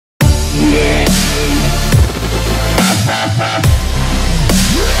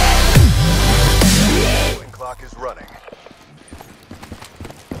Clock is running.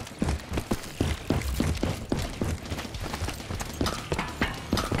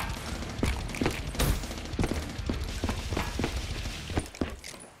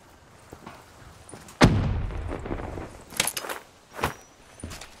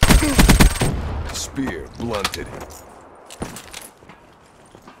 Spear blunted.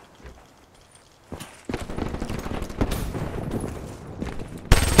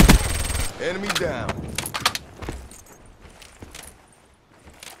 Enemy down.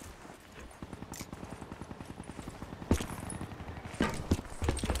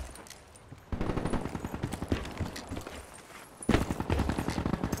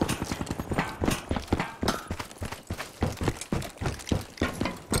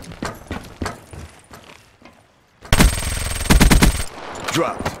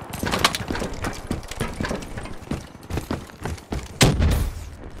 Dropped.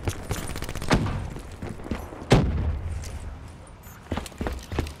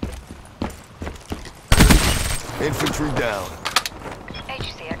 Infantry down.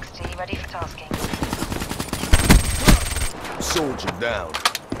 HCXT ready for tasking. Soldier down.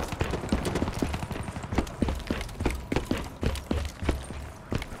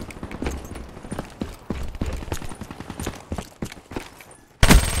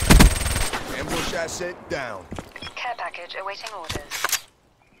 Ambush asset down. Care package awaiting orders.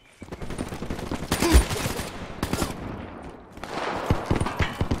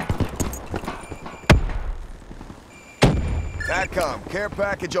 TACCOM, care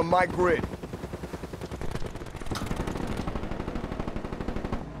package on my grid.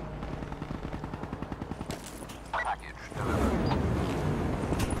 Package delivered.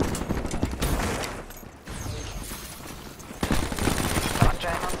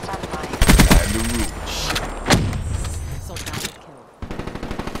 Drone on standby. And the reach. Soldatic kill.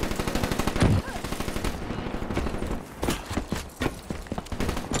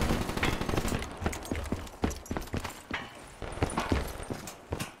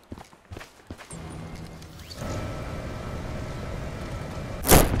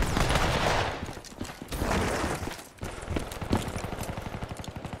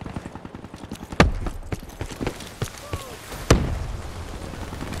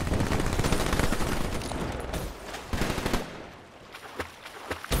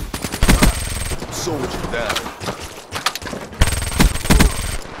 Soldier down.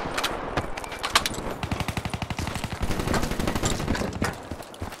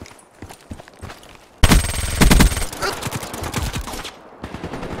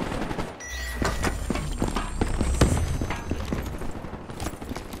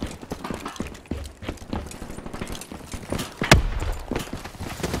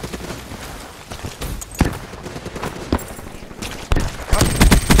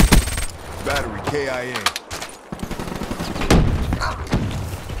 Battery KIA.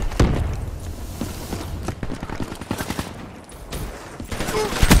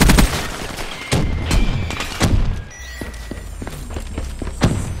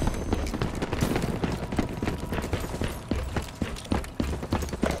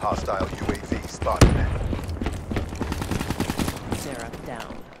 Hostile UAV spotted. Sarah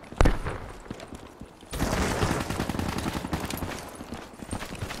down.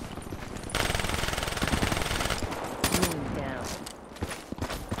 Moon down.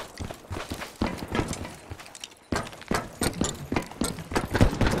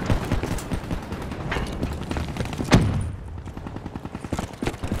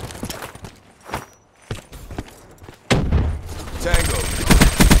 Tango.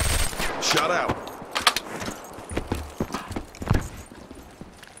 Shot out.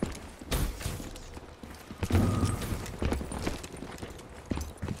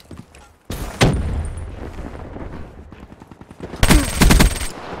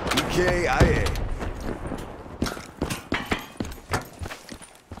 KIA.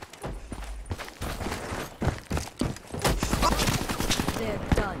 They're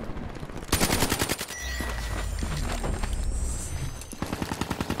done.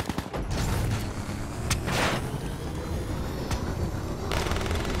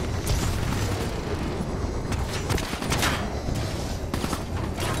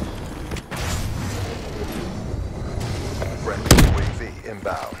 Friendly UAV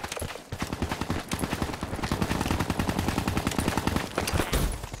inbound.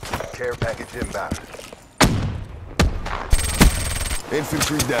 Care package inbound.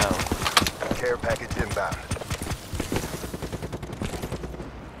 Infantry down. Care package inbound.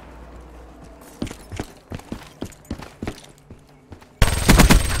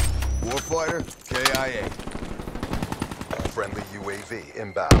 Warfighter, KIA. Friendly UAV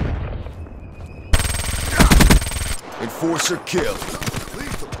inbound. Enforcer kill.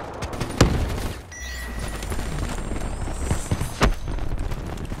 Lethal.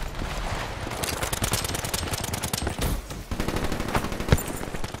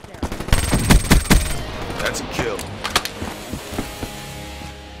 That's a kill.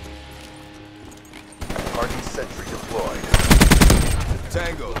 Hardened sentry deployed.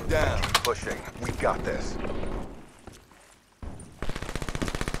 Tango down. Keep pushing. We got this.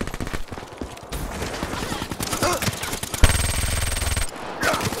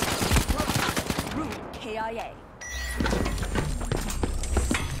 KIA.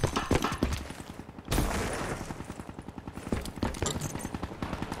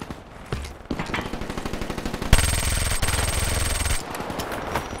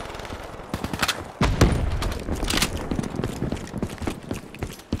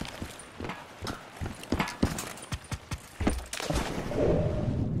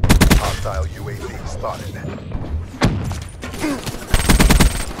 Hostile UAV spotted.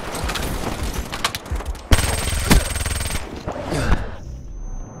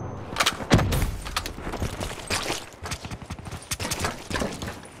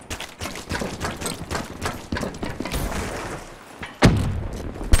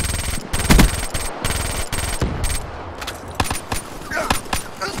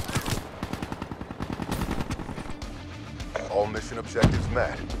 All mission objectives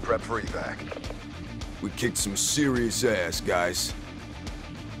met. Prep for evac. We kicked some serious ass, guys.